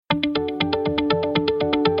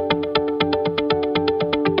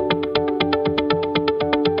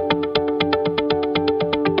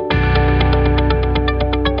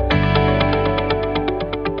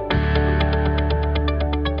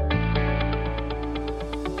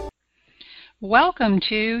Welcome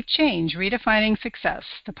to Change, Redefining Success,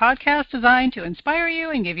 the podcast designed to inspire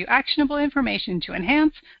you and give you actionable information to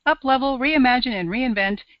enhance, up-level, reimagine, and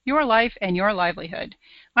reinvent your life and your livelihood.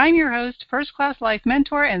 I'm your host, first-class life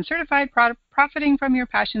mentor, and certified profiting from your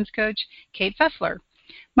passions coach, Kate Fessler.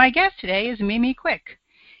 My guest today is Mimi Quick.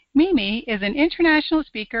 Mimi is an international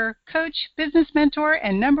speaker, coach, business mentor,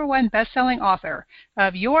 and #1 best-selling author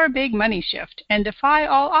of Your Big Money Shift and Defy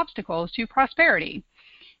All Obstacles to Prosperity.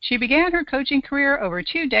 She began her coaching career over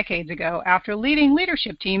 2 decades ago after leading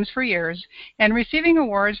leadership teams for years and receiving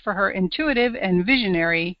awards for her intuitive and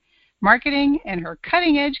visionary marketing and her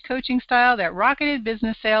cutting-edge coaching style that rocketed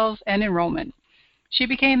business sales and enrollment. She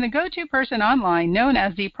became the go-to person online known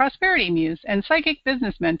as the Prosperity Muse and Psychic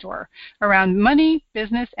Business Mentor around money,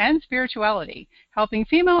 business, and spirituality, helping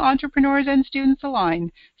female entrepreneurs and students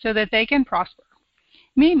align so that they can prosper.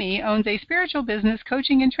 Mimi owns a spiritual business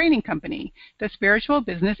coaching and training company, the Spiritual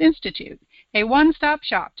Business Institute, a one-stop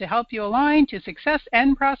shop to help you align to success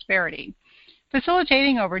and prosperity.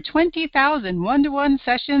 Facilitating over 20,000 one-to-one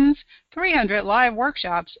sessions, 300 live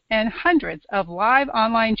workshops, and hundreds of live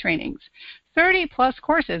online trainings, 30-plus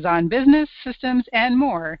courses on business, systems, and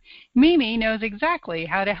more, Mimi knows exactly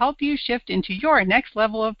how to help you shift into your next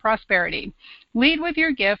level of prosperity. Lead with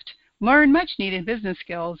your gift, learn much-needed business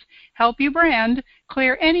skills, help you brand,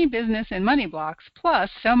 clear any business and money blocks, plus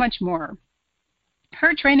so much more.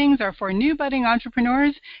 Her trainings are for new budding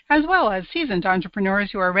entrepreneurs as well as seasoned entrepreneurs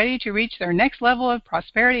who are ready to reach their next level of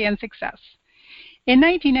prosperity and success. In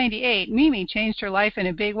 1998, Mimi changed her life in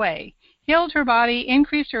a big way, healed her body,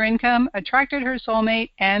 increased her income, attracted her soulmate,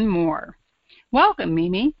 and more. Welcome,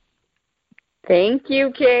 Mimi. Thank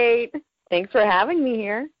you, Kate. Thanks for having me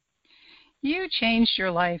here. You changed your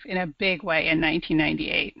life in a big way in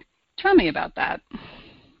 1998. Tell me about that.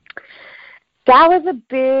 That was a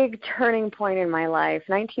big turning point in my life.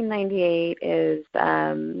 1998 is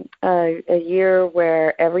a year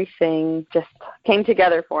where everything just came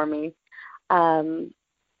together for me.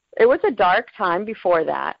 It was a dark time before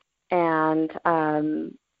that, and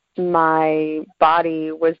my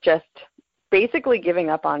body was just basically giving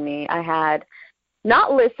up on me. I had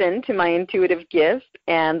not listened to my intuitive gifts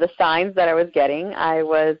and the signs that I was getting. I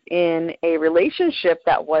was in a relationship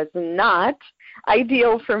that was not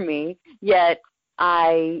ideal for me, yet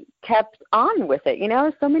I kept on with it. You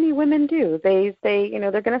know, so many women do. They say, you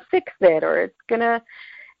know, they're going to fix it, or it's going to,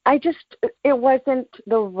 it wasn't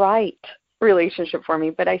the right relationship for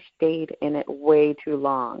me, but I stayed in it way too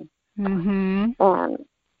long. Mm-hmm.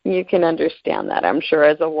 You can understand that, I'm sure,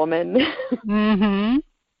 as a woman. Mm-hmm.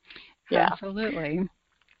 Yeah. Absolutely.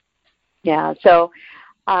 Yeah, so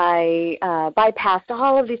I bypassed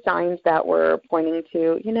all of these signs that were pointing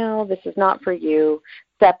to, you know, this is not for you,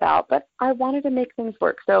 step out. But I wanted to make things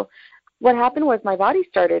work. So what happened was my body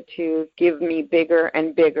started to give me bigger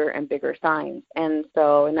and bigger and bigger signs. And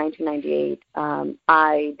so in 1998,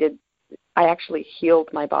 I actually healed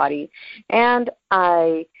my body. And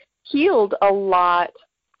I healed a lot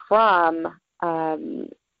from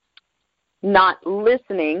not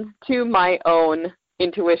listening to my own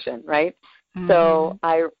intuition, right? Mm-hmm. So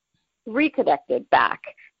I reconnected back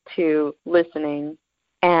to listening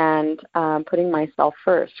and putting myself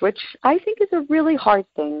first, which I think is a really hard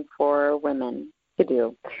thing for women to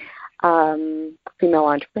do. Female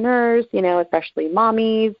entrepreneurs, you know, especially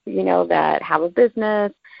mommies, you know, that have a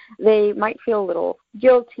business, they might feel a little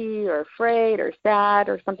guilty or afraid or sad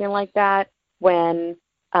or something like that when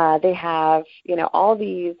they have, you know, all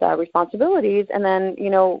these responsibilities, and then, you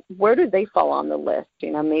know, where do they fall on the list?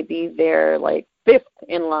 You know, maybe they're like 5th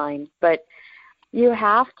in line, but you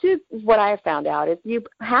have to, what I have found out is you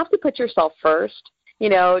have to put yourself first, you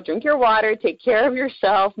know, drink your water, take care of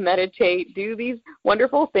yourself, meditate, do these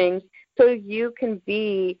wonderful things so you can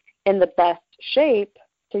be in the best shape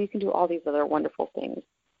so you can do all these other wonderful things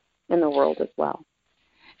in the world as well.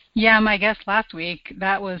 Yeah, my guest last week,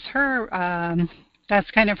 that was her,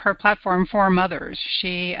 that's kind of her platform for mothers.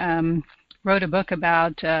 She wrote a book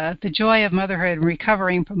about the joy of motherhood and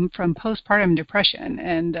recovering from postpartum depression.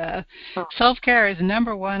 And self-care is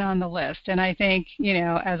 #1 on the list. And I think, you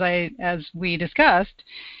know, as we discussed,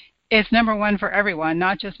 it's #1 for everyone,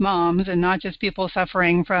 not just moms and not just people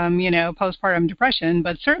suffering from, you know, postpartum depression,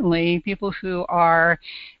 but certainly people who are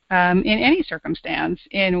in any circumstance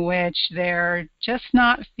in which they're just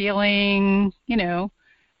not feeling, you know,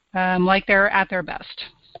 like they're at their best.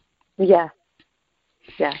 Yeah.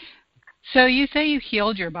 Yeah. So you say you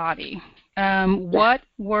healed your body. What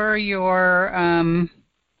were your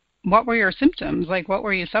symptoms? Like, what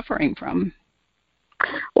were you suffering from?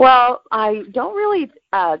 Well, I don't really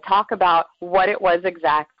talk about what it was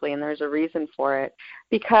exactly, and there's a reason for it,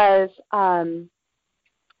 because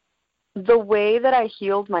the way that I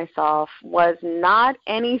healed myself was not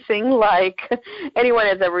anything like anyone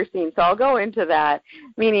has ever seen. So I'll go into that,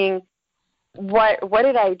 meaning what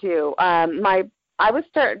did I do? I was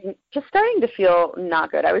starting to feel not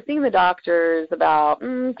good. I was seeing the doctors about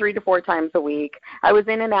 3 to 4 times a week. I was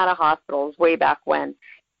in and out of hospitals way back when.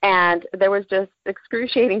 And there was just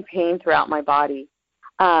excruciating pain throughout my body.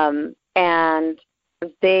 And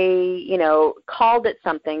they, called it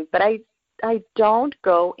something, but I don't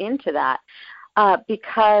go into that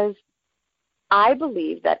because I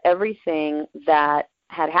believe that everything that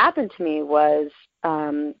had happened to me was,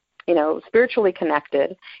 spiritually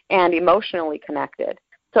connected and emotionally connected.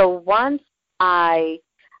 So once the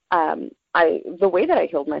way that I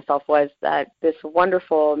healed myself was that this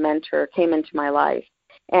wonderful mentor came into my life.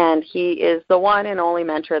 And he is the one and only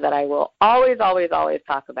mentor that I will always, always, always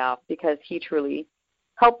talk about because he truly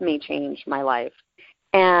helped me change my life.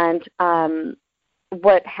 And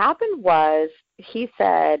what happened was he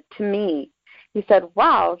said to me, he said,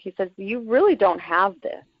 wow, he says, you really don't have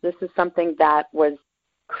this. This is something that was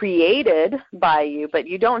created by you, but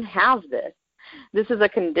you don't have this. This is a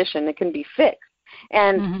condition. It can be fixed.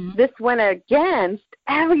 And this went against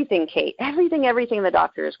everything, Kate, everything the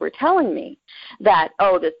doctors were telling me that,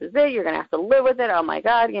 oh, this is it. You're going to have to live with it. Oh, my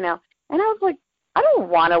God, And I was like, I don't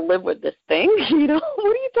want to live with this thing. What are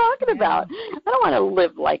you talking about? I don't want to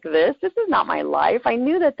live like this. This is not my life. I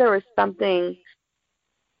knew that there was something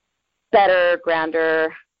better,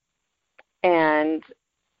 grander, and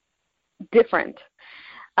different.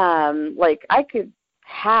 Like I could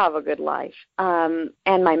have a good life. And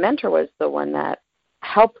my mentor was the one that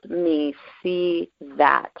helped me see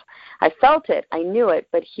that. I felt it. I knew it,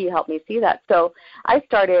 but he helped me see that. So I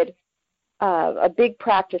started a big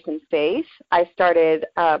practice in faith. I started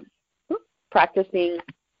practicing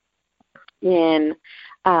in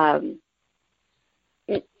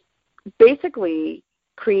basically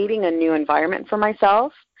creating a new environment for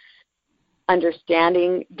myself,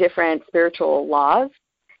 understanding different spiritual laws,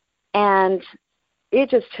 and it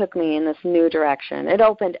just took me in this new direction. It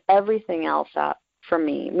opened everything else up for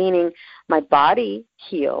me, meaning my body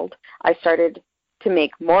healed. I started to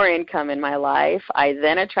make more income in my life. I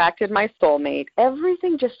then attracted my soulmate.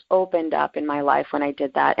 Everything just opened up in my life when I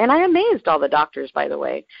did that. And I amazed all the doctors, by the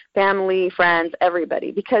way, family, friends,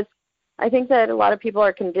 everybody, because I think that a lot of people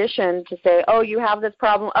are conditioned to say, oh, you have this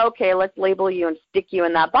problem. Okay, let's label you and stick you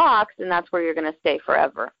in that box, and that's where you're going to stay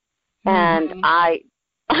forever. And I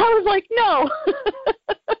was like, no,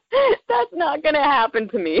 that's not going to happen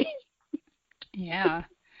to me. Yeah.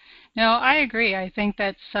 No, I agree. I think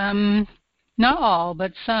that some, not all,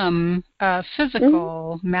 but some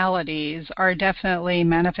physical maladies are definitely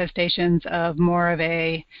manifestations of more of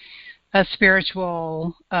a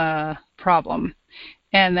spiritual problem,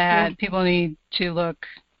 and that people need to look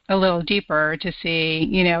a little deeper to see,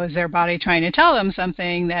 is their body trying to tell them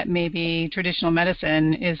something that maybe traditional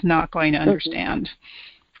medicine is not going to understand.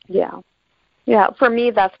 Yeah, for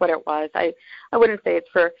me, that's what it was. I wouldn't say it's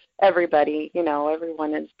for everybody.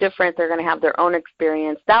 Everyone is different. They're going to have their own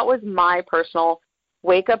experience. That was my personal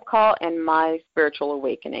wake-up call and my spiritual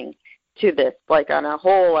awakening to this, like on a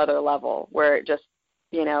whole other level, where it just,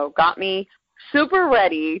 got me super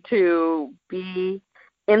ready to be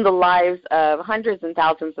in the lives of hundreds and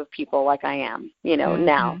thousands of people like I am,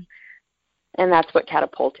 now. And that's what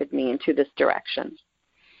catapulted me into this direction.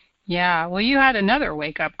 Yeah, well, you had another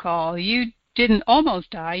wake-up call. You didn't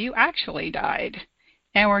almost die. You actually died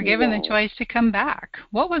and were given the choice to come back.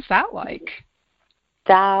 What was that like?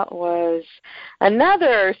 That was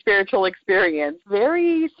another spiritual experience.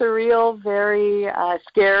 Very surreal, very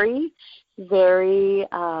scary, very,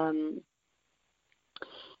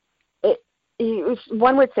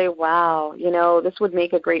 one would say, wow, this would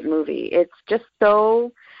make a great movie. It's just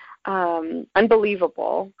so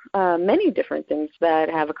unbelievable. Many different things that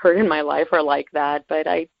have occurred in my life are like that, but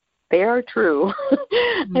they are true.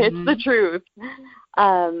 It's the truth.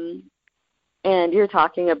 And you're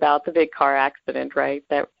talking about the big car accident, right,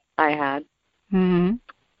 that I had?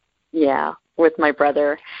 Yeah, with my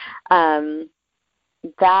brother.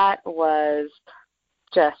 That was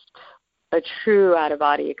just a true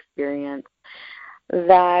out-of-body experience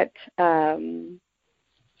that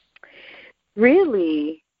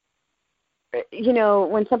really,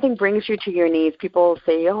 when something brings you to your knees, people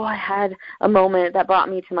say, oh, I had a moment that brought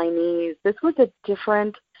me to my knees. This was a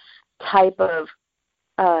different type of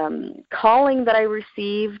calling that I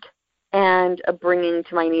received and a bringing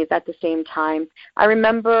to my knees at the same time. I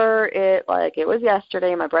remember it like it was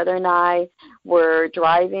yesterday. My brother and I were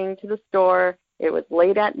driving to the store. It was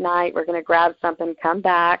late at night. We're going to grab something, come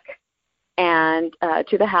back and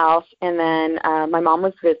to the house, and then my mom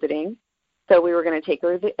was visiting, so we were going to take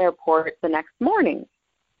her to the airport the next morning.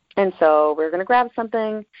 And so we were going to grab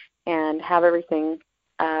something and have everything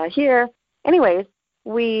here. Anyways,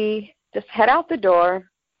 we just head out the door.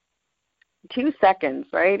 2 seconds,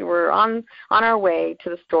 right? We're on our way to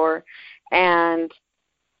the store, and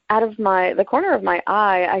out of the corner of my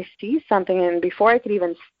eye, I see something, and before I could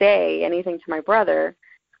even say anything to my brother,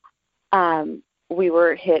 we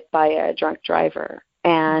were hit by a drunk driver,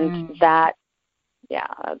 and the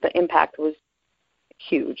impact was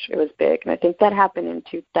huge. It was big, and I think that happened in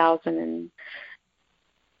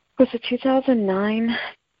 2009?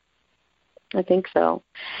 I think so.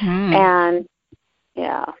 And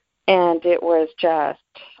yeah. And it was just,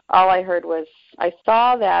 all I heard was, I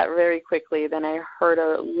saw that very quickly, then I heard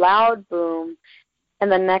a loud boom,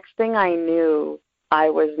 and the next thing I knew, I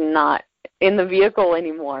was not in the vehicle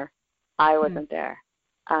anymore. I wasn't there.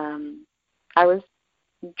 I was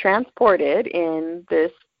transported in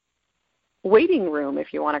this waiting room,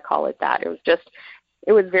 if you want to call it that.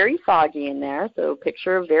 It was very foggy in there, so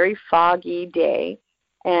picture a very foggy day.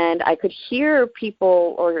 And I could hear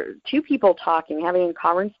people, or two people talking, having a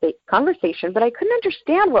conversation, but I couldn't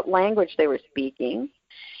understand what language they were speaking.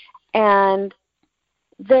 And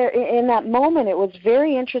there, in that moment, it was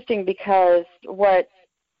very interesting because what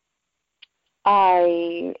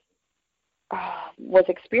I was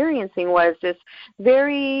experiencing was this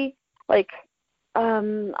very, I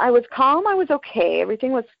was calm, I was okay,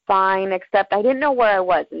 everything was fine, except I didn't know where I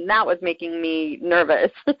was, and that was making me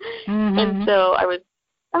nervous. And so I was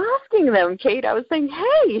asking them, Kate, I was saying,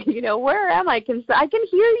 hey, where am I? I can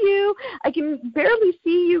hear you. I can barely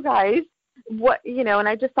see you guys. And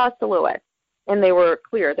I just saw silhouettes, and they were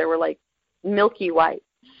clear. They were like milky white.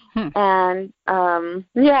 And, and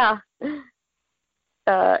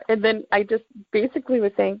then I just basically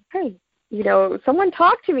was saying, hey, someone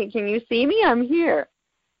talk to me. Can you see me? I'm here.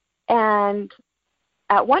 And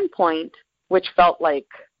at one point, which felt like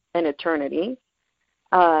an eternity,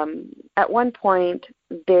 at one point,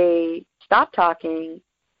 they stopped talking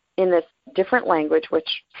in this different language, which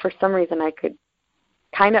for some reason I could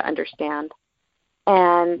kind of understand,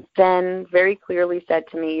 and then very clearly said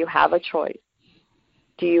to me, you have a choice.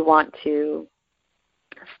 Do you want to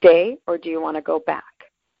stay or do you want to go back?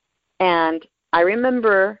 And I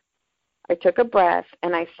remember I took a breath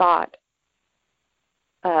and I thought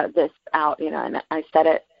this out, and I said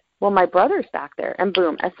it, well, my brother's back there. And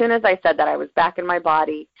boom, as soon as I said that, I was back in my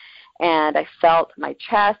body, and I felt my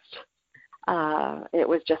chest. It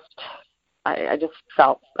was just, I just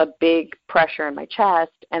felt a big pressure in my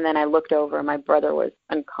chest, and then I looked over, and my brother was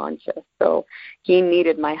unconscious. So he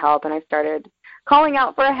needed my help, and I started calling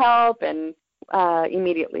out for help, and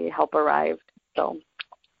immediately help arrived. So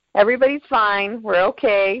everybody's fine. We're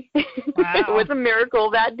okay. Wow. It was a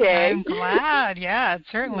miracle that day. I'm glad. Yeah, it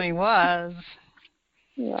certainly was.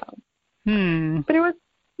 Yeah. But it was,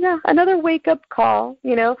 another wake-up call,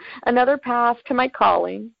 another path to my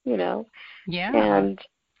calling, Yeah. And,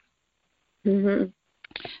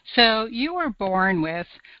 So you were born with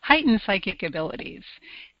heightened psychic abilities.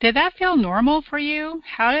 Did that feel normal for you?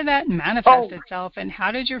 How did that manifest itself, and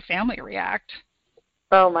how did your family react?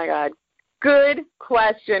 Oh, my God. Good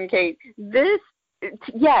question, Kate.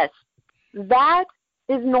 Yes, that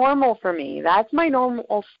is normal for me. That's my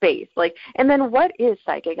normal space. And then what is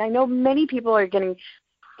psychic? I know many people are getting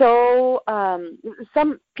so,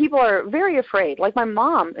 some people are very afraid. Like my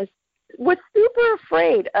mom was super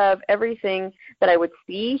afraid of everything that I would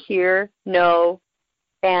see, hear, know,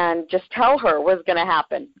 and just tell her was going to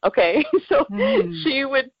happen. Okay. So she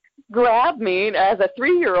would grab me as a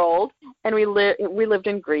 3-year-old, and we lived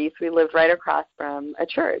in Greece. We lived right across from a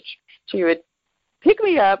church. She would pick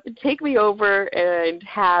me up, take me over, and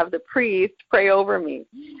have the priest pray over me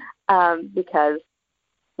because,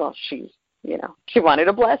 well, she wanted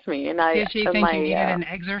to bless me. And did she think you needed an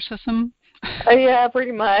exorcism? Yeah,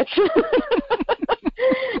 pretty much.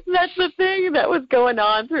 That's the thing that was going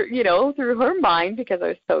on through her mind because I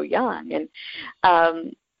was so young. And,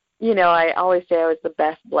 I always say I was the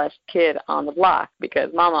best blessed kid on the block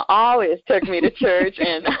because Mama always took me to church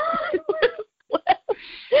and I was blessed.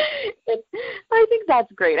 And I think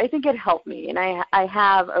that's great. I think it helped me, and I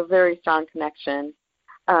have a very strong connection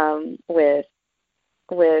with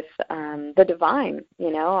the divine,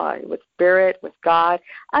 with spirit, with God.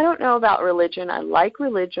 I don't know about religion. I like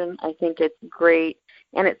religion. I think it's great,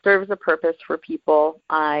 and it serves a purpose for people.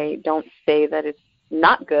 I don't say that it's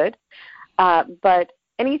not good. But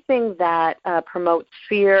anything that promotes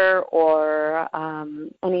fear or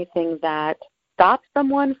anything that stops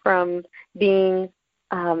someone from being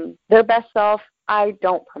their best self, I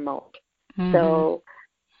don't promote. Mm-hmm. So,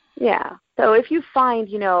 yeah. So if you find,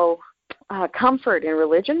 comfort in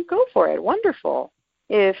religion, go for it. Wonderful.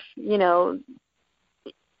 If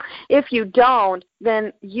you don't,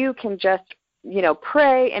 then you can just,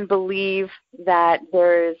 pray and believe that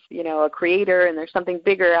there's, a creator and there's something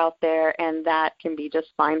bigger out there, and that can be just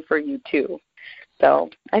fine for you too. So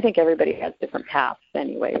I think everybody has different paths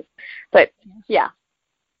anyways. But, yeah,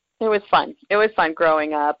 it was fun. It was fun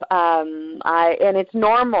growing up. And it's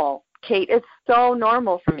normal. Kate, it's so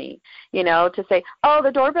normal for me, to say, oh,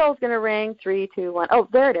 the doorbell's going to ring, 3, 2, 1. Oh,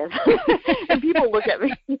 there it is. And people look at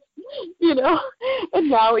me, and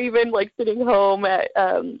now even like sitting home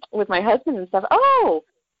with my husband and stuff, oh,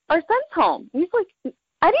 our son's home. He's like,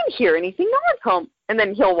 I didn't hear anything. No one's home. And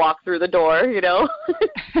then he'll walk through the door, And he'll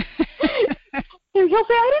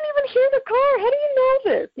say, I didn't even hear the car. How do you know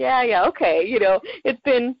this? Yeah, okay. It's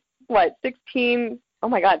been,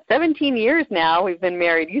 17 years now we've been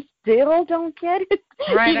married. You still don't get it?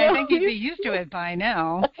 Right, I think you'd be used to it by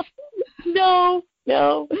now. No,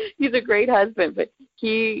 he's a great husband, but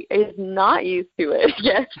he is not used to it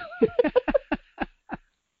yet.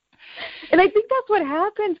 And I think that's what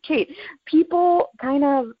happens, Kate. People kind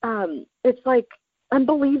of, it's like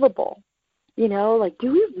unbelievable. Do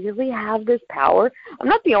we really have this power? I'm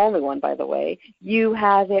not the only one, by the way. You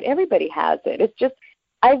have it. Everybody has it. It's just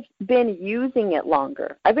I've been using it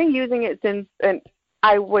longer. I've been using it since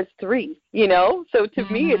I was 3, So to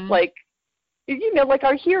me, it's like, like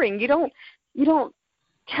our hearing. You don't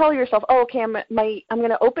tell yourself, oh, okay, I'm going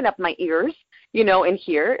to open up my ears, and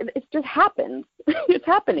hear. It just happens. It's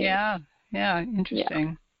happening. Yeah,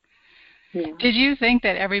 interesting. Yeah. Did you think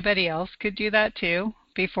that everybody else could do that too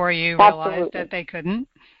before you realized that they couldn't?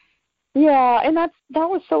 Yeah, and that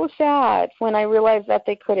was so sad when I realized that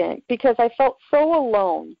they couldn't, because I felt so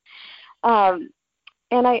alone. And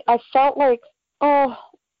I felt like, oh,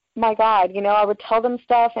 my God, I would tell them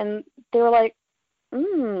stuff, and they were like,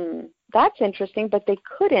 that's interesting, but they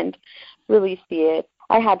couldn't really see it.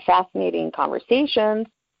 I had fascinating conversations.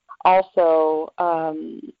 Also,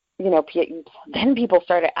 then people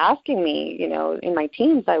started asking me, in my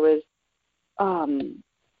teens, I was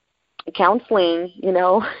counseling,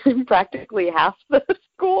 practically half the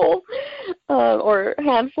school or a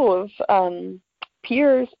handful of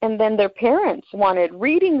peers, and then their parents wanted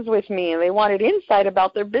readings with me, and they wanted insight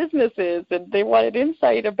about their businesses, and they wanted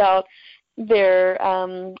insight about their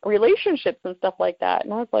relationships and stuff like that.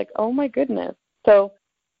 And I was like, oh, my goodness. So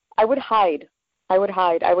I would hide. I would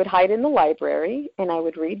hide in the library, and I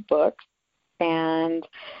would read books, and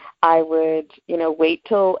I would, wait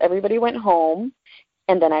till everybody went home,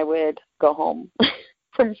 and then I would go home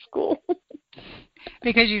from school.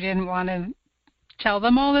 Because you didn't want to tell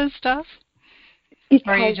them all this stuff?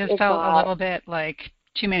 Or you just felt a little bit like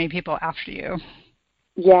too many people after you?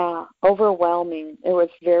 Yeah, overwhelming. It was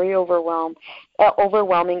very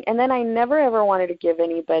overwhelming. And then I never, ever wanted to give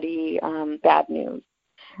anybody bad news.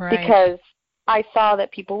 Right. Because I saw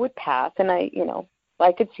that people would pass, and I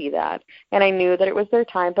could see that. And I knew that it was their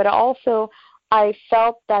time. But also, I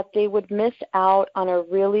felt that they would miss out on a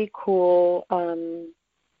really cool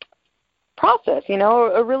process,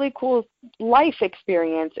 a really cool life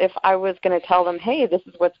experience if I was going to tell them, hey, this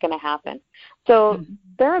is what's going to happen. So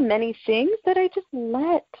there are many things that I just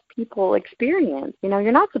let people experience.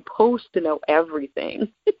 You're not supposed to know everything.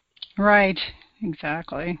 Right,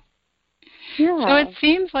 exactly. Yeah. So it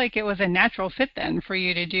seems like it was a natural fit then for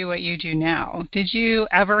you to do what you do now. Did you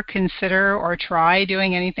ever consider or try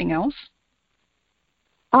doing anything else?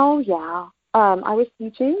 Oh, yeah. I was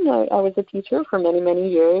teaching. I was a teacher for many, many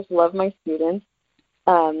years. Loved my students.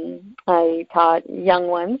 I taught young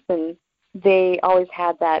ones, and they always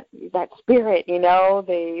had that spirit,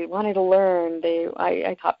 They wanted to learn.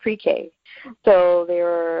 I taught pre-K. So they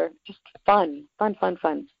were just fun.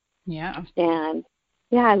 Yeah. And,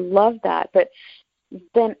 yeah, I love that. But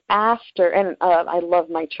then after, and I love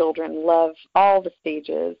my children, love all the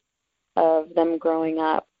stages of them growing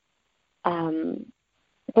up.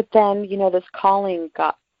 But then, this calling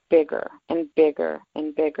got bigger and bigger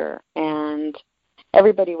and bigger. And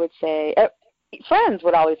everybody would say, friends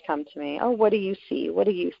would always come to me, oh, what do you see? What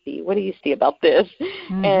do you see? What do you see about this?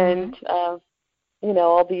 Mm-hmm. And,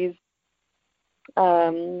 all these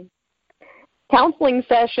counseling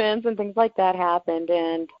sessions and things like that happened.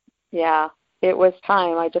 And, yeah, it was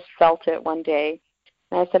time. I just felt it one day.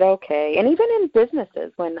 And I said, okay. And even in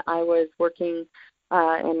businesses, when I was working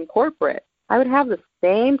in corporate, I would have the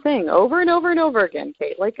same thing over and over and over again,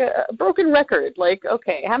 Kate, like a broken record. Like,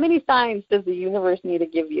 okay, how many signs does the universe need to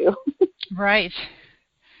give you? Right.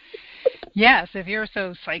 Yes, if you're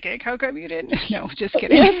so psychic, how come you didn't? No, just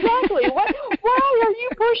kidding. Exactly. Why are you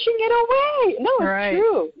pushing it away? No, it's right.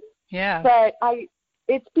 true. Yeah. But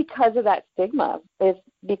it's because of that stigma. It's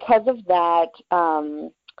because of that,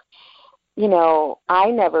 I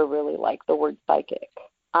never really liked the word psychic.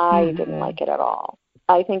 I didn't like it at all.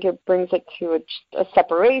 I think it brings it to a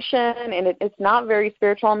separation, and it's not very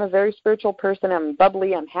spiritual. I'm a very spiritual person. I'm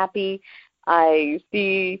bubbly. I'm happy. I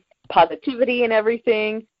see positivity in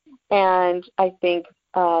everything. And I think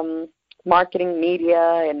marketing,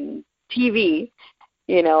 media, and TV,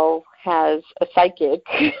 has a psychic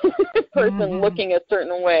person looking a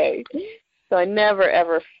certain way. So I never,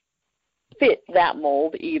 ever fit that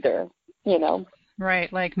mold either,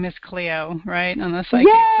 Right, like Miss Cleo, right, on the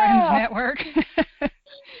Psychic Friends Network.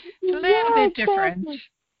 It's a little bit different. Exactly.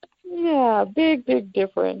 Yeah, big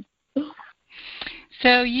difference.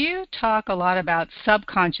 So you talk a lot about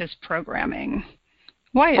subconscious programming.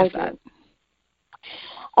 Why is that?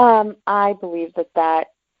 I believe that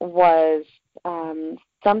was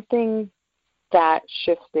something that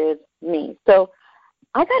shifted me. So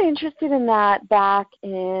I got interested in that back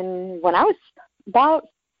when I was about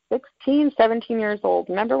 16, 17 years old.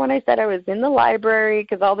 Remember when I said I was in the library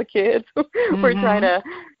because all the kids were trying to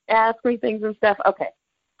ask me things and stuff? Okay.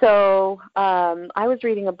 So I was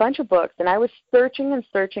reading a bunch of books, and I was searching and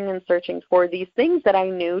searching and searching for these things that I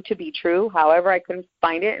knew to be true. However, I couldn't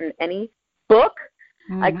find it in any book.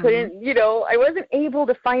 I couldn't, I wasn't able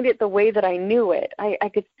to find it the way that I knew it. I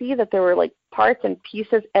could see that there were like parts and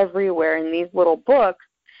pieces everywhere in these little books,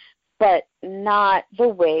 but not the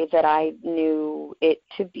way that I knew it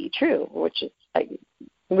to be true, which is,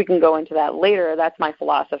 we can go into that later. That's my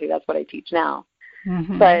philosophy. That's what I teach now.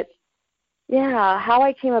 But yeah, how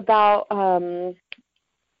I came about the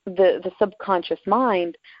subconscious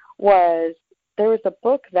mind was there was a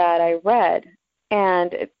book that I read,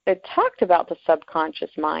 and it talked about the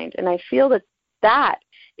subconscious mind, and I feel that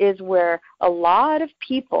is where a lot of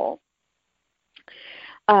people,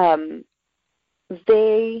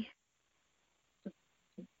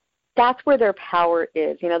 that's where their power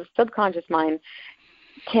is. The subconscious mind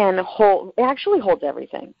actually holds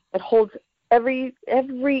everything. It holds every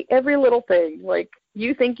little thing. Like,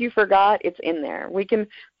 you think you forgot, it's in there. We can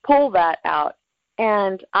pull that out.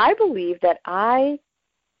 And I believe that I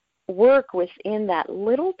work within that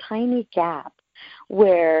little tiny gap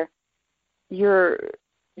where your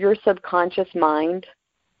subconscious mind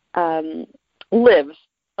lives,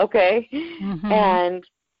 okay? And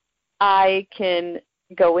I can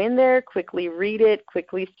go in there, quickly read it,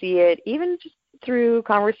 quickly see it, even just through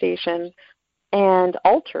conversation, and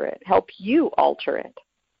alter it, help you alter it.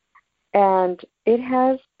 And it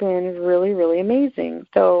has been really, really amazing.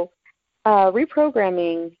 So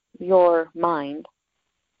reprogramming your mind,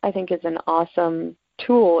 I think, is an awesome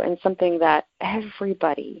tool and something that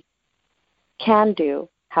everybody can do.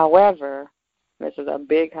 However, this is a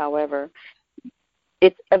big however,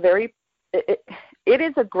 it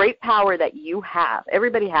is a great power that you have.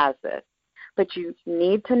 Everybody has this. But you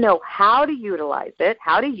need to know how to utilize it,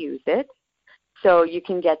 how to use it, so you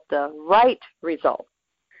can get the right result.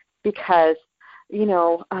 Because, I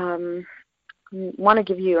want to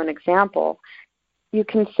give you an example. You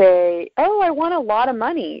can say, I want a lot of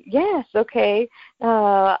money. Yes, okay.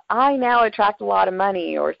 I now attract a lot of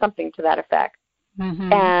money, or something to that effect.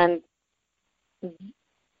 And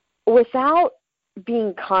without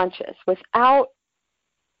being conscious, without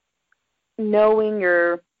knowing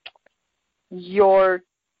your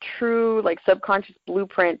true, subconscious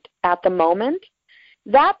blueprint at the moment,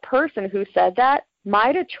 that person who said that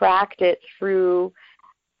might attract it through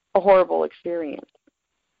a horrible experience.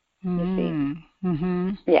 You see?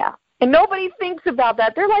 Yeah. And nobody thinks about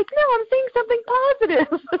that. They're like, no, I'm saying something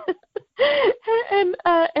positive.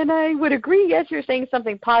 And I would agree, yes, you're saying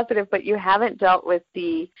something positive, but you haven't dealt with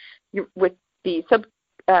laid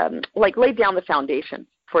down the foundation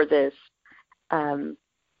for this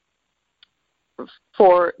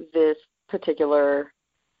particular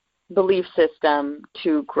belief system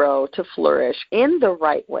to grow, to flourish in the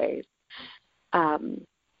right ways.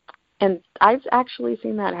 And I've actually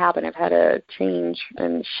seen that happen. I've had to change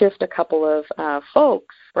and shift a couple of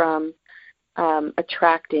folks from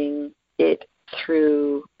attracting it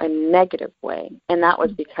through a negative way. And that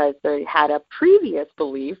was because they had a previous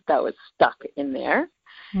belief that was stuck in there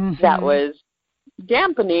that was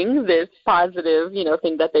dampening this positive,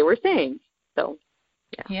 thing that they were saying. So,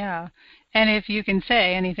 yeah. And if you can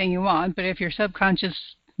say anything you want, but if your subconscious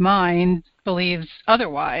mind believes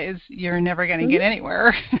otherwise, you're never going to get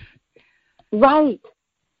anywhere. Right.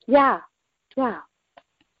 Yeah.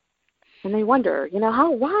 And they wonder,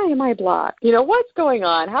 why am I blocked? What's going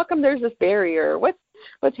on? How come there's this barrier?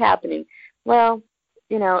 What's happening? Well,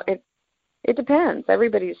 it depends.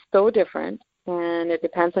 Everybody's so different, and it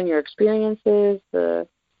depends on your experiences, the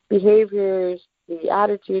behaviors, the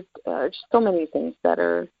attitude, just so many things that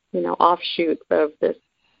are, offshoot of this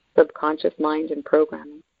subconscious mind and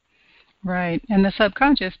programming. Right. And the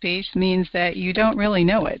subconscious piece means that you don't really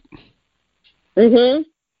know it. Mm-hmm.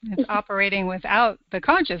 It's operating without the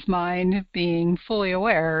conscious mind being fully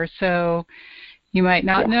aware. So you might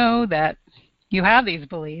not know that you have these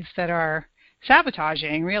beliefs that are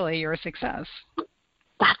sabotaging, really, your success.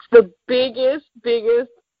 That's the biggest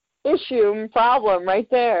issue and problem right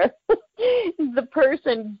there. The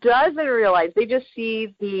person doesn't realize. They just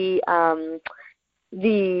see the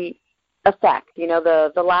effect,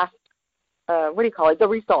 the last, the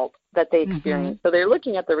result that they experience. So they're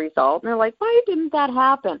looking at the result, and they're like, why didn't that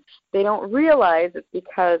happen? They don't realize it's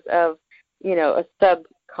because of, a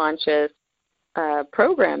subconscious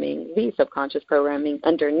programming, the subconscious programming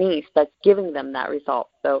underneath that's giving them that result.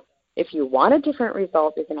 So if you want a different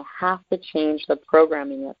result, you're going to have to change the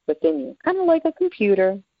programming that's within you, kind of like a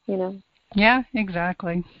computer, Yeah,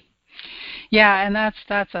 exactly. Yeah, and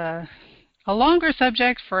that's a longer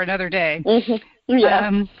subject for another day.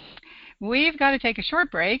 Yeah. We've got to take a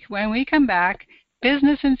short break. When we come back,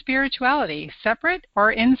 business and spirituality, separate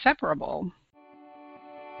or inseparable?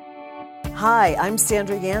 Hi, I'm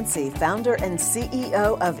Sandra Yancey, founder and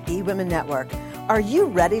CEO of eWomen Network. Are you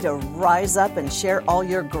ready to rise up and share all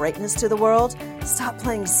your greatness to the world? Stop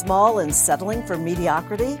playing small and settling for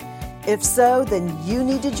mediocrity? If so, then you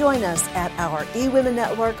need to join us at our eWomen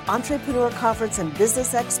Network Entrepreneur Conference and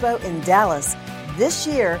Business Expo in Dallas this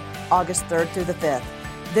year, August 3rd through the 5th.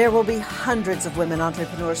 There will be hundreds of women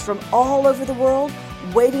entrepreneurs from all over the world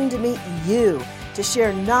waiting to meet you, to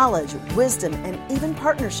share knowledge, wisdom, and even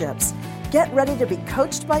partnerships. Get ready to be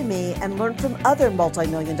coached by me and learn from other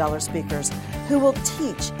multi-million-dollar speakers who will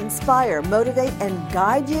teach, inspire, motivate, and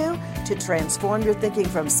guide you to transform your thinking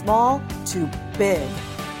from small to big.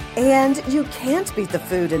 And you can't beat the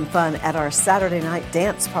food and fun at our Saturday night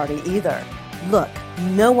dance party either. Look,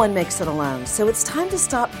 no one makes it alone, so it's time to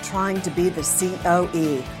stop trying to be the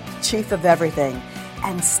COE, Chief of Everything,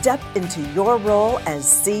 and step into your role as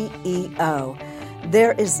CEO.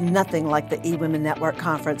 There is nothing like the eWomen Network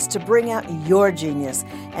Conference to bring out your genius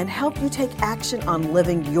and help you take action on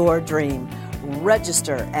living your dream.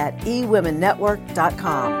 Register at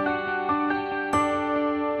eWomenNetwork.com.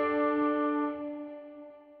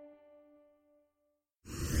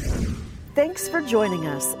 Thanks for joining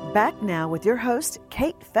us. Back now with your host,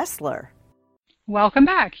 Kate Fessler. Welcome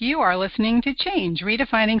back. You are listening to Change,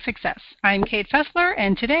 Redefining Success. I'm Kate Fessler,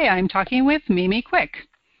 and today I'm talking with Mimi Quick.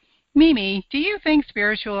 Mimi, do you think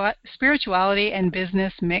spirituality and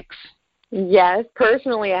business mix? Yes,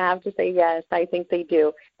 personally, I have to say yes, I think they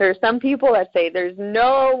do. There are some people that say there's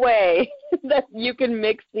no way that you can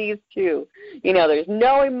mix these two. There's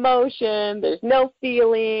no emotion, there's no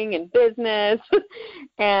feeling in business,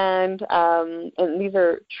 and these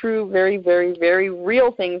are true, very, very, very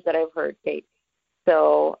real things that I've heard, Kate.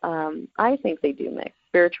 So I think they do mix.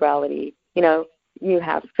 Spirituality, you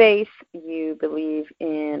have faith, you believe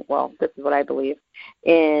in, this is what I believe,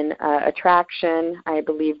 in attraction. I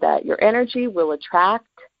believe that your energy will attract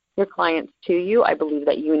your clients to you. I believe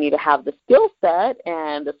that you need to have the skill set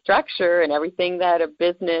and the structure and everything that a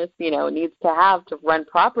business, needs to have to run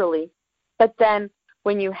properly. But then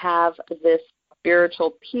when you have this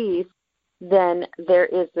spiritual piece, then there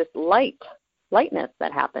is this lightness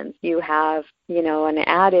that happens. You have, an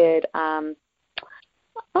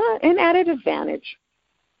added advantage.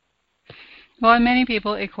 Well, and many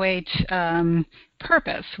people equate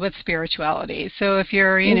purpose with spirituality. So if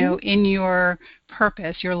you're, in your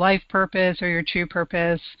purpose, your life purpose or your true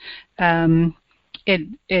purpose,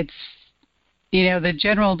 it's, the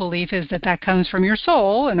general belief is that comes from your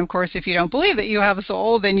soul. And of course, if you don't believe that you have a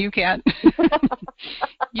soul, then you can't,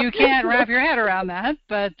 you can't wrap your head around that.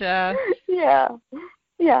 But yeah,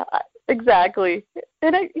 exactly.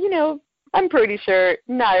 And I'm pretty sure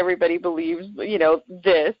not everybody believes,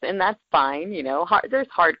 this, and that's fine. There's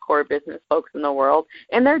hardcore business folks in the world,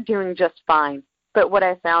 and they're doing just fine. But what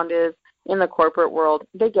I found is in the corporate world,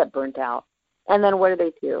 they get burnt out. And then what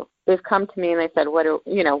do? They've come to me and they said, what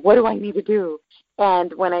do I need to do?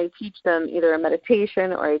 And when I teach them either a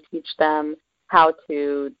meditation or I teach them how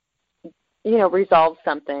to, resolve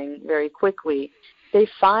something very quickly, they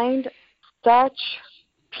find such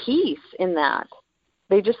peace in that.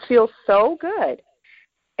 They just feel so good.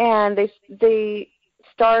 and they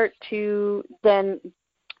start to then,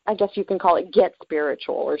 I guess you can call it, get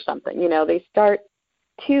spiritual or something. They start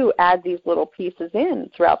to add these little pieces in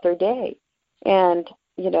throughout their day. And,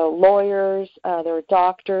 lawyers, there are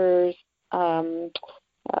doctors, like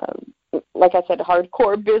I said,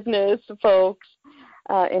 hardcore business folks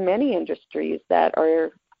in many industries that are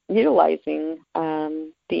utilizing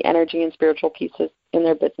the energy and spiritual pieces in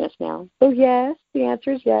their business now. So yes, the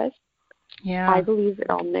answer is yes. Yeah. I believe it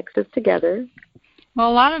all mixes together. Well,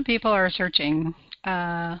 a lot of people are searching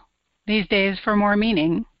these days for more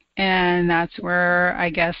meaning, and that's where I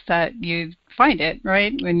guess that you find it,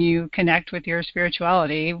 right? When you connect with your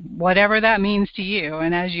spirituality, whatever that means to you.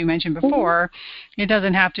 And as you mentioned before, it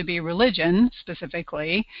doesn't have to be religion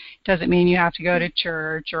specifically. It doesn't mean you have to go to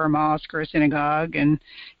church or a mosque or a synagogue and,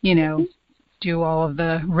 do all of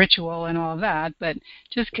the ritual and all of that, but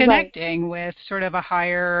just connecting with sort of a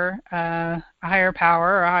higher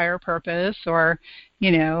power or a higher purpose or,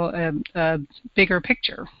 a bigger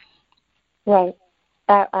picture. Right.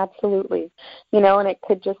 Absolutely. And it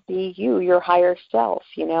could just be you, your higher self,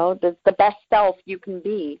 the best self you can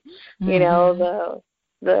be, and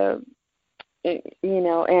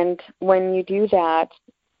when you do that,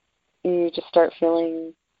 you just start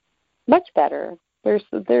feeling much better. There's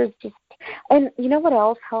just, and what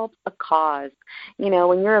else helps? A cause.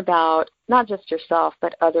 When you're about not just yourself,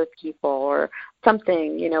 but other people or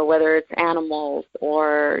something, whether it's animals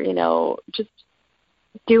or, just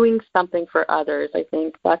doing something for others. I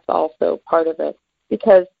think that's also part of it,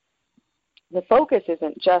 because the focus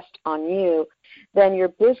isn't just on you. Then your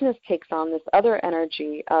business takes on this other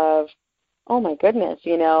energy of, oh my goodness,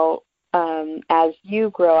 as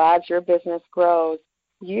you grow, as your business grows,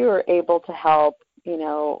 you're able to help,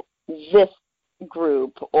 this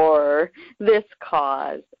group or this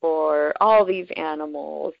cause or all these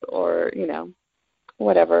animals or,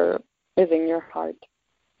 whatever is in your heart.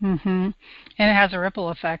 Mm-hmm. And it has a ripple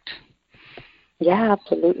effect. Yeah,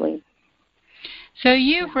 absolutely. So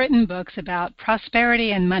you've written books about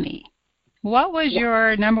prosperity and money. What was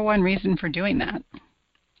your number one reason for doing that?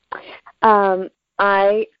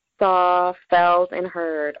 I saw, felt, and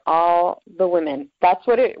heard all the women. That's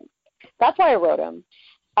why I wrote them.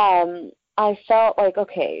 I felt like,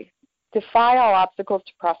 okay, Defy All Obstacles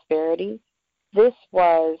to Prosperity. This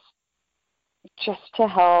was just to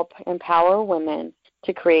help empower women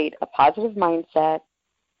to create a positive mindset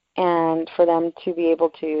and for them to be able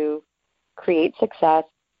to create success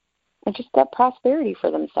and just get prosperity for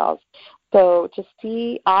themselves. So to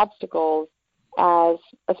see obstacles as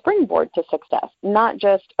a springboard to success, not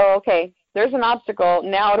just, oh, okay, there's an obstacle,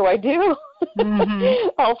 now what do I do? Mm-hmm.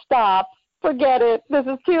 I'll stop, forget it, this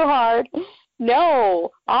is too hard. No,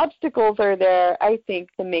 obstacles are there, I think,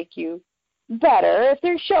 to make you better. If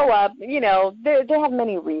they show up, they have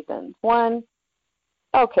many reasons. One,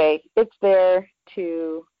 okay, it's there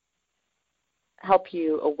to help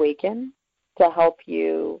you awaken, to help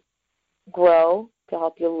you grow, to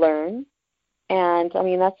help you learn. And,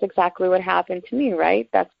 that's exactly what happened to me, right?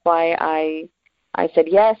 That's why I said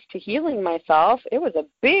yes to healing myself. It was a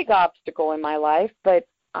big obstacle in my life, but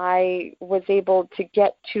I was able to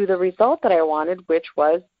get to the result that I wanted, which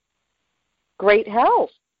was great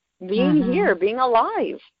health, being here, being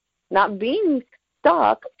alive, not being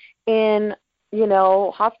stuck in,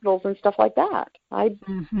 hospitals and stuff like that. I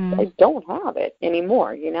don't have it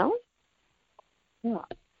anymore, Yeah.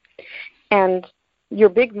 And your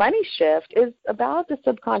big money shift is about the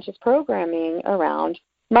subconscious programming around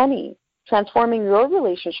money, transforming your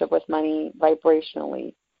relationship with money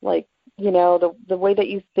vibrationally. Like, the way that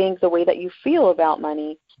you think, the way that you feel about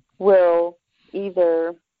money will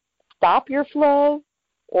either stop your flow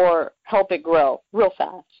or help it grow real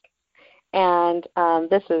fast. And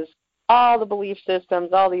this is all the belief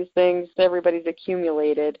systems, all these things everybody's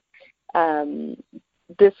accumulated.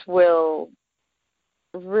 This will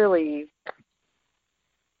really,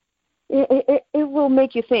 it will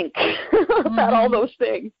make you think about all those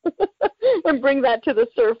things and bring that to the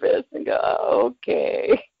surface and go, oh,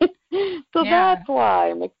 okay. So that's why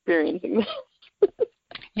I'm experiencing this.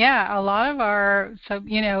 Yeah, a lot of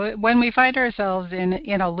when we find ourselves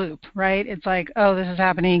in a loop, right? It's like, oh, this is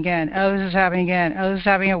happening again. Oh, this is happening again. Oh, this is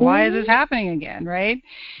happening again. Why is this happening again, right?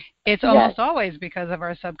 It's almost always because of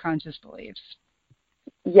our subconscious beliefs.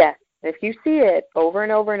 Yes. If you see it over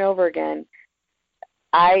and over and over again,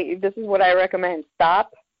 this is what I recommend.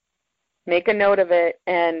 Stop, make a note of it,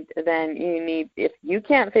 and then if you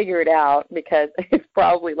can't figure it out, because it's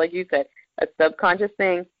probably, like you said, a subconscious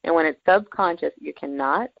thing, and when it's subconscious, you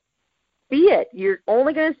cannot see it. You're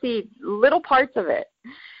only going to see little parts of it,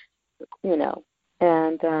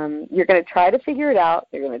 And you're going to try to figure it out.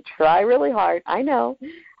 You're going to try really hard. I know.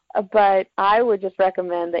 But I would just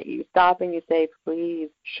recommend that you stop and you say, please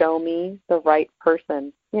show me the right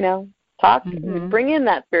person. Talk, bring in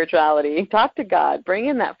that spirituality. Talk to God. Bring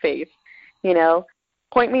in that faith.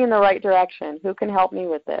 Point me in the right direction. Who can help me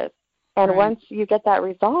with this? And once you get that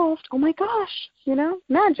resolved, oh my gosh,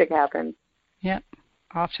 magic happens. Yep,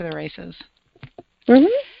 off to the races. Mm-hmm.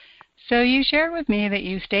 So you shared with me that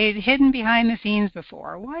you stayed hidden behind the scenes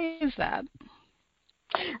before. Why is that?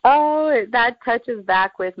 Oh, that touches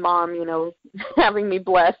back with Mom, having me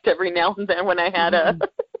blessed every now and then when I had a...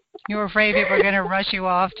 You were afraid people were going to rush you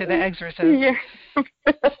off to the exorcist. Yeah,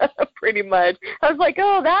 pretty much. I was like,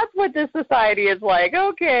 oh, that's what this society is like.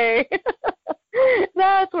 Okay.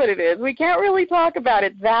 That's what it is. We can't really talk about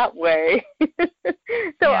it that way.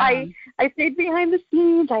 So I stayed behind the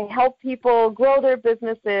scenes. I helped people grow their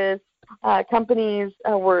businesses. Companies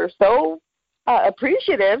were so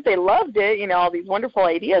appreciative. They loved it, all these wonderful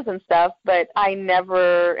ideas and stuff, but I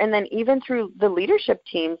never, and then even through the leadership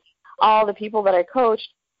teams, all the people that I coached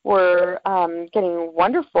were getting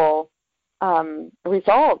wonderful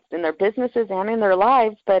results in their businesses and in their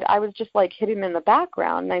lives, but I was just like hidden in the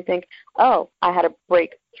background. And I think, I had to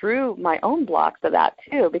break through my own blocks of that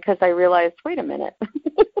too, because I realized, wait a minute,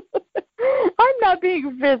 I'm not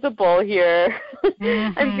being visible here.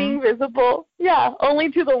 Mm-hmm. I'm being visible,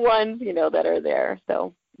 only to the ones, that are there.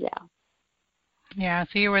 So, yeah. Yeah,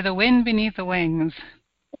 so you were the wind beneath the wings.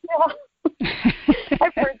 Yeah.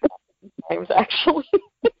 I've heard that sometimes, actually.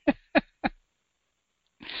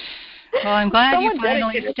 Well, I'm glad you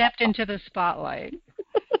finally stepped into the spotlight.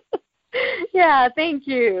 Yeah, thank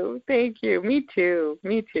you. Thank you. Me too.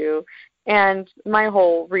 And my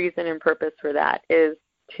whole reason and purpose for that is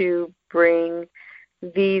to bring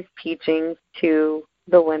these teachings to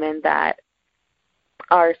the women that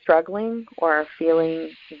are struggling or are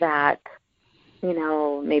feeling that,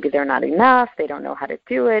 maybe they're not enough, they don't know how to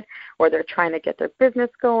do it, or they're trying to get their business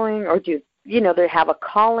going, or they have a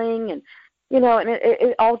calling, and and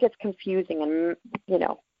it all gets confusing and,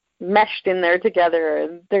 meshed in there together,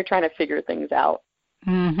 and they're trying to figure things out.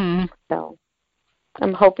 Mm-hmm. So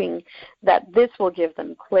I'm hoping that this will give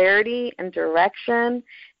them clarity and direction,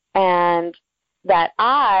 and that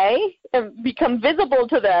I become visible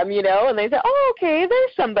to them, and they say, oh, okay,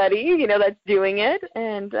 there's somebody, that's doing it,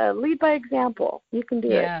 and lead by example. You can do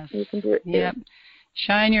it. You can do it too. Yep.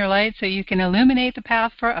 Shine your light so you can illuminate the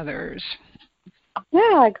path for others.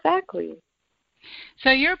 Yeah, exactly. So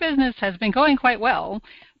your business has been going quite well,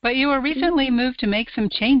 but you were recently moved to make some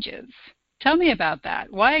changes. Tell me about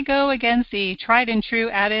that. Why go against the tried and true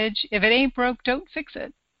adage, if it ain't broke, don't fix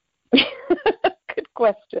it? Good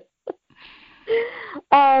question.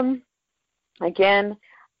 Again,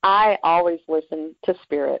 I always listen to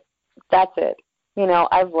spirit. That's it.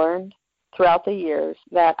 I've learned throughout the years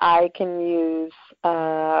that I can use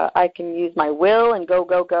my will and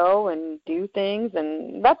go and do things,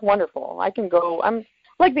 and that's wonderful. I can go. I'm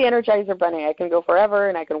like the Energizer Bunny. I can go forever,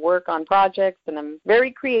 and I can work on projects, and I'm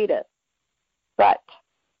very creative. But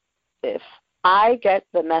if I get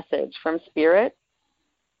the message from spirit,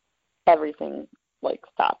 everything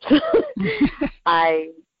stops. I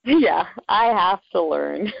have to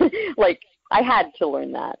learn. I had to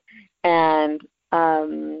learn that, and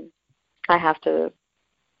I have to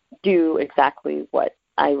do exactly what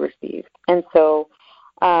I received. And so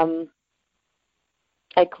I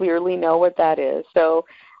clearly know what that is. So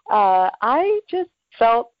I just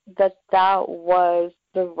felt that was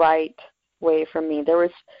the right way for me.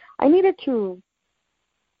 I needed to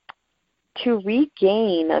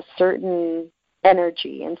regain a certain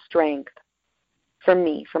energy and strength for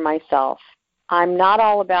me, for myself. I'm not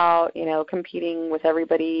all about, competing with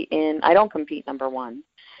everybody I don't compete, number one,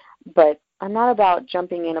 but I'm not about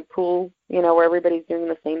jumping in a pool, where everybody's doing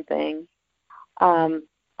the same thing.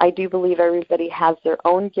 I do believe everybody has their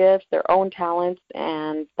own gifts, their own talents,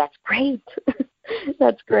 and that's great.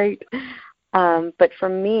 That's great. But for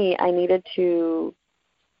me, I needed to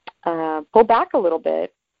pull back a little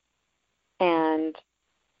bit and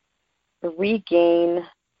regain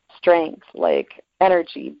strength,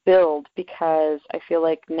 energy, build, because I feel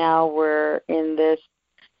like now we're in this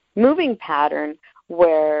moving pattern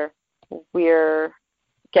where we're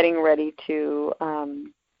getting ready to,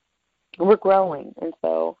 we're growing, and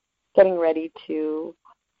so getting ready to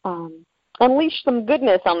unleash some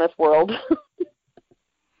goodness on this world.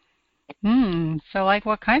 So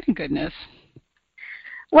what kind of goodness?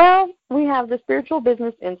 Well, we have the Spiritual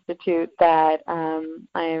Business Institute that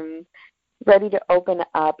I'm ready to open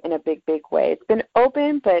up in a big, big way. It's been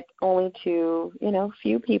open, but only to,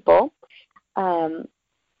 few people.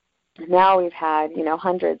 now we've had,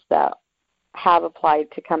 hundreds that have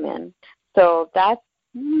applied to come in. So that's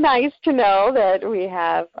nice to know that we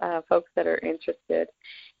have folks that are interested.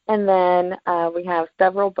 And then we have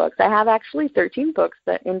several books. I have actually 13 books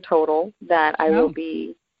that in total that I will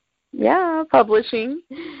be, publishing.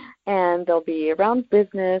 And they'll be around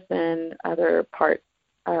business and other parts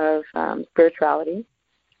of spirituality.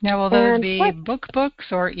 Now, will those be books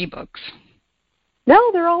or ebooks?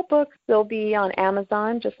 No, they're all books. They'll be on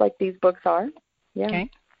Amazon, just like these books are. Yeah.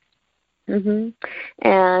 Okay.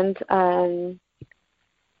 And,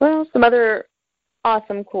 some other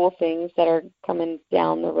awesome, cool things that are coming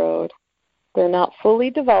down the road. They're not fully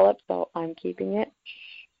developed, so I'm keeping it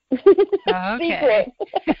secret.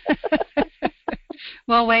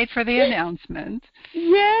 We'll wait for the announcement.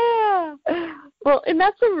 Yeah. Well, and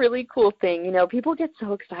that's a really cool thing. People get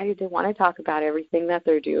so excited they want to talk about everything that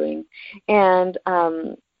they're doing. And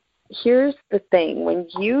here's the thing. When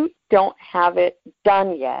you don't have it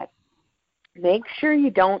done yet, make sure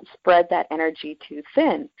you don't spread that energy too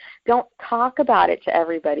thin. Don't talk about it to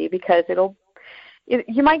everybody because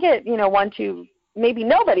you might get, one, two, maybe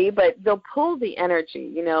nobody, but they'll pull the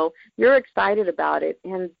energy. You're excited about it,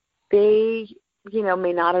 and they,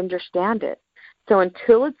 may not understand it. So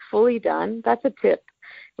until it's fully done, that's a tip.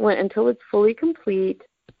 Until it's fully complete,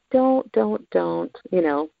 don't,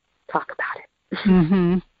 talk about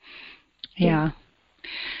it. Yeah.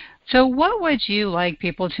 So what would you like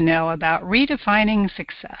people to know about redefining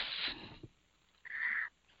success?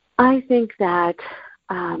 I think that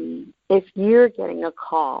if you're getting a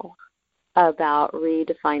call about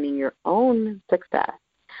redefining your own success,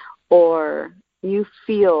 or you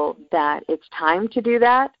feel that it's time to do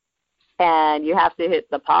that and you have to hit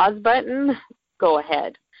the pause button, go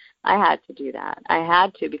ahead. I had to do that. I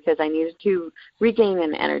had to because I needed to regain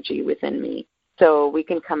an energy within me so we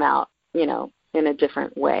can come out, in a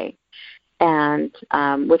different way and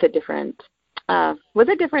with a different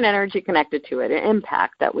energy connected to it, an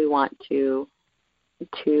impact that we want to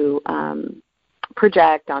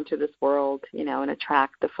project onto this world, and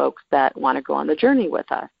attract the folks that want to go on the journey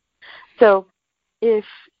with us. So if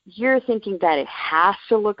you're thinking that it has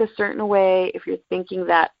to look a certain way, if you're thinking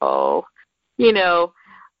that,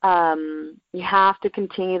 you have to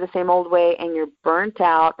continue the same old way and you're burnt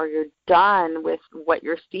out or you're done with what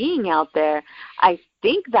you're seeing out there, I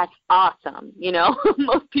think that's awesome.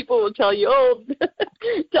 Most people will tell you,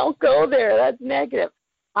 don't go there. That's negative.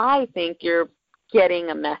 I think you're getting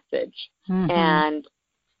a message. And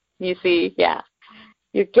you see,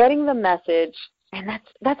 you're getting the message. And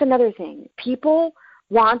that's another thing. People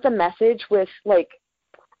want the message with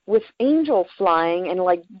angels flying and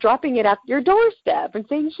dropping it at your doorstep and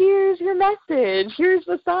saying, here's your message, here's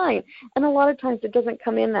the sign. And a lot of times it doesn't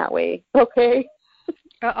come in that way, okay?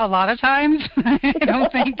 A lot of times?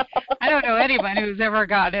 I don't know anyone who's ever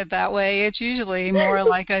gotten it that way. It's usually more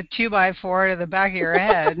like a 2x4 to the back of your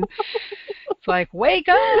head. It's like, wake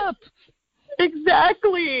up!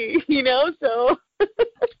 Exactly, so...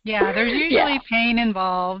 Yeah, there's usually pain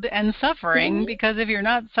involved and suffering, because if you're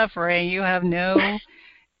not suffering, you have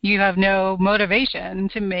no motivation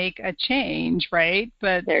to make a change, right?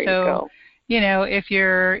 But there you go. If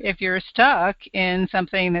you're stuck in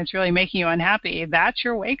something that's really making you unhappy, that's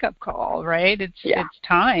your wake-up call, right? It's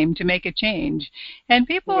time to make a change. And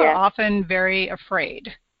people are often very afraid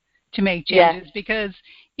to make changes because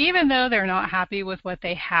even though they're not happy with what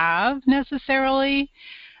they have necessarily,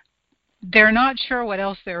 they're not sure what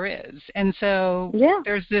else there is. And so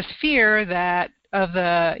there's this fear that of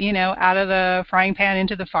the, out of the frying pan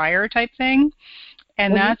into the fire type thing.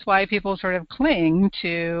 And that's why people sort of cling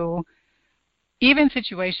to even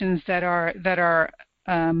situations that are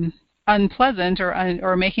unpleasant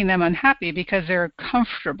or making them unhappy because they're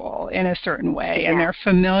comfortable in a certain way and they're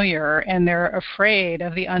familiar and they're afraid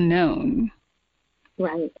of the unknown.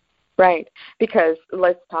 Right. Because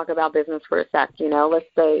let's talk about business for a sec. Let's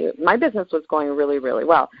say my business was going really, really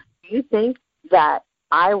well. Do you think that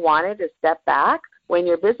I wanted to step back when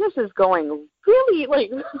your business is going really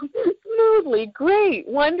smoothly, great,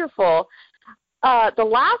 wonderful? The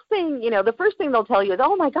last thing, the first thing they'll tell you is,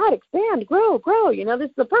 oh my God, expand, grow. This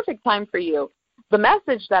is the perfect time for you. The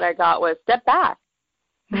message that I got was step back,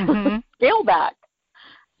 scale back,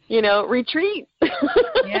 retreat.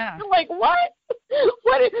 Yeah. Like, what?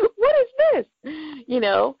 What is this?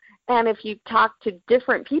 And if you talk to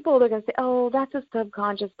different people, they're going to say, oh, that's a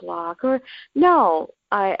subconscious block. Or, no,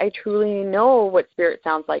 I truly know what spirit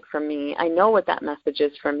sounds like for me. I know what that message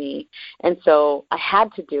is for me. And so I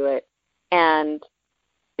had to do it. And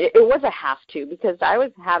it was a have to because I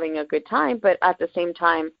was having a good time. But at the same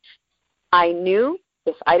time, I knew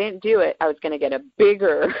if I didn't do it, I was going to get a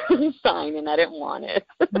bigger sign, and I didn't want it.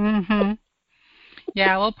 Mm-hmm.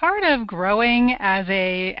 Yeah, well, part of growing as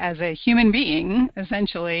a human being,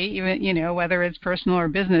 essentially, even, you know, whether it's personal or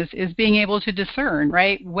business, is being able to discern,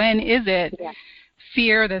 right? When is it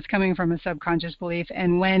fear that's coming from a subconscious belief,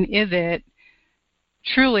 and when is it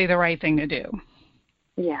truly the right thing to do?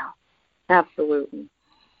 Yeah, absolutely.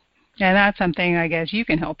 And that's something I guess you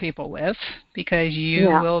can help people with, because you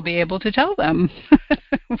will be able to tell them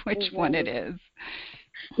which one it is.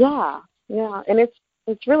 Yeah, and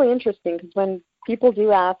it's really interesting, because when people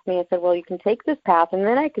do ask me, I said, well, you can take this path, and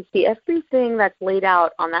then I could see everything that's laid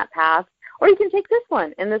out on that path, or you can take this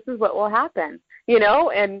one, and this is what will happen, you know,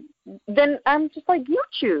 and then I'm just like, you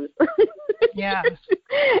choose. Yeah.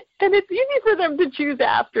 And it's easy for them to choose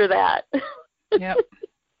after that. Yep.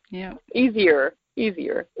 Easier.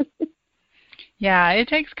 Yeah, it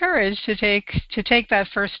takes courage to take that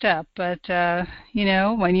first step, but you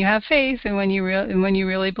know, when you have faith and when you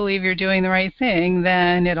really believe you're doing the right thing,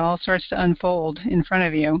 then it all starts to unfold in front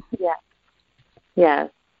of you. Yes.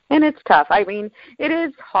 And it's tough. I mean, it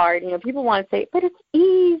is hard. You know, people want to say, but it's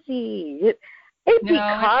easy. It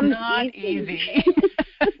becomes it's not easy.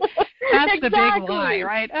 That's exactly. The big lie,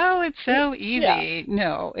 right? Oh, it's so easy. Yeah.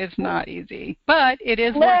 No, it's not easy, but it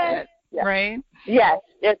is worth it, right? Yes,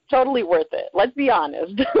 it's totally worth it. Let's be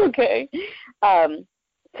honest, okay? To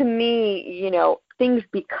me, you know, things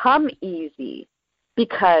become easy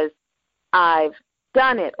because I've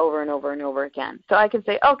done it over and over and over again. So I can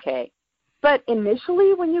say, okay, but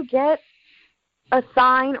initially when you get a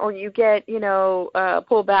sign or you get, you know,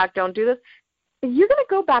 pull back, don't do this, you're going to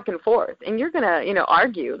go back and forth, and you're going to, you know,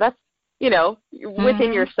 argue. That's, you know,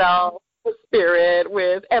 within yourself, with spirit,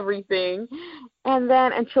 with everything. And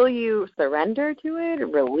then until you surrender to it,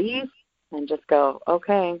 release, and just go,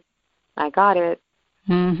 okay, I got it,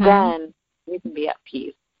 then you can be at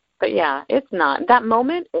peace. But yeah, it's not. That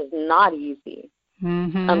moment is not easy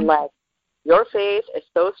unless your faith is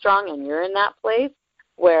so strong and you're in that place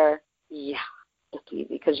where, it's easy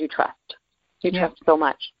because you trust. You trust so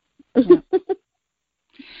much.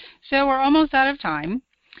 So we're almost out of time.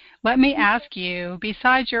 Let me ask you,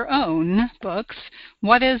 besides your own books,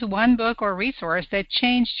 what is one book or resource that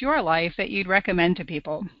changed your life that you'd recommend to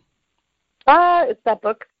people? It's that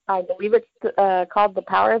book. I believe it's called The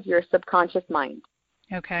Power of Your Subconscious Mind.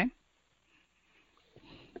 Okay.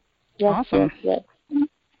 Yes, awesome. Yes.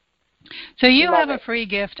 So you have a free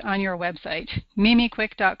gift on your website,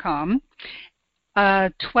 mimiquick.com,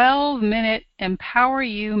 a 12-minute Empower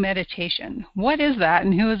You meditation. What is that,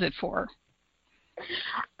 and who is it for?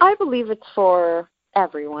 I believe it's for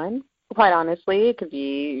everyone, quite honestly. It could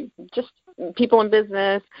be just people in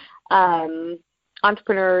business,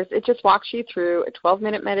 entrepreneurs. It just walks you through a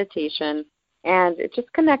 12-minute meditation, and it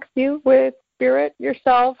just connects you with spirit,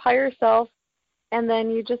 yourself, higher self, and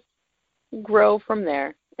then you just grow from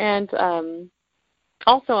there. And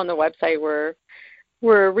also on the website, we're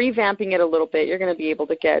revamping it a little bit. You're going to be able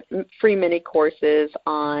to get free mini courses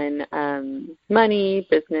on money,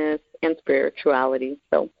 business, and spirituality.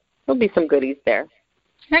 So there'll be some goodies there.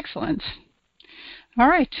 Excellent. All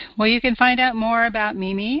right. Well, you can find out more about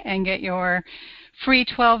Mimi and get your free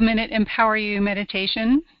 12-minute Empower You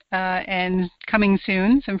meditation and coming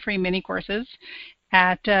soon, some free mini courses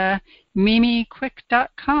at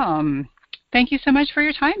mimiquick.com. Thank you so much for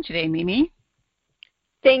your time today, Mimi.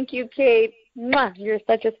 Thank you, Kate. Mwah, you're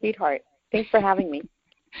such a sweetheart. Thanks for having me.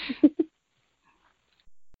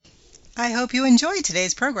 I hope you enjoyed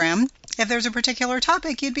today's program. If there's a particular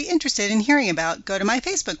topic you'd be interested in hearing about, go to my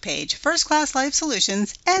Facebook page, First Class Life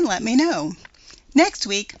Solutions, and let me know. Next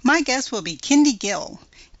week, my guest will be Kindy Gill.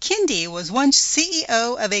 Kindy was once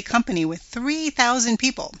CEO of a company with 3,000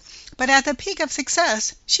 people, but at the peak of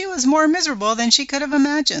success, she was more miserable than she could have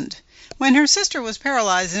imagined. When her sister was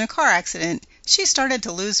paralyzed in a car accident, she started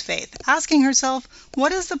to lose faith, asking herself,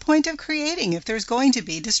 what is the point of creating if there's going to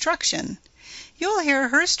be destruction? You'll hear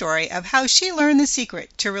her story of how she learned the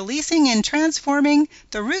secret to releasing and transforming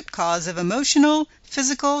the root cause of emotional,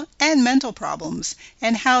 physical, and mental problems,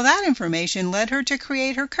 and how that information led her to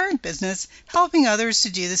create her current business, helping others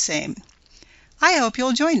to do the same. I hope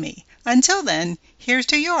you'll join me. Until then, here's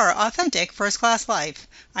to your authentic first-class life.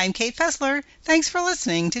 I'm Kate Fessler. Thanks for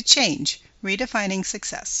listening to Change, Redefining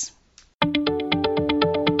Success.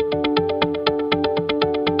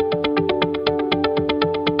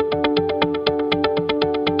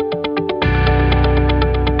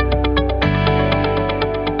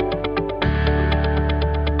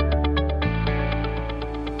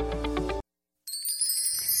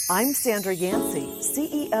 I'm Sandra Yancey,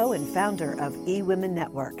 CEO and founder of eWomen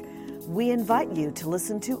Network. We invite you to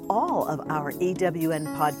listen to all of our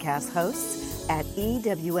EWN podcast hosts at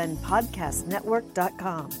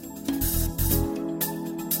ewnpodcastnetwork.com.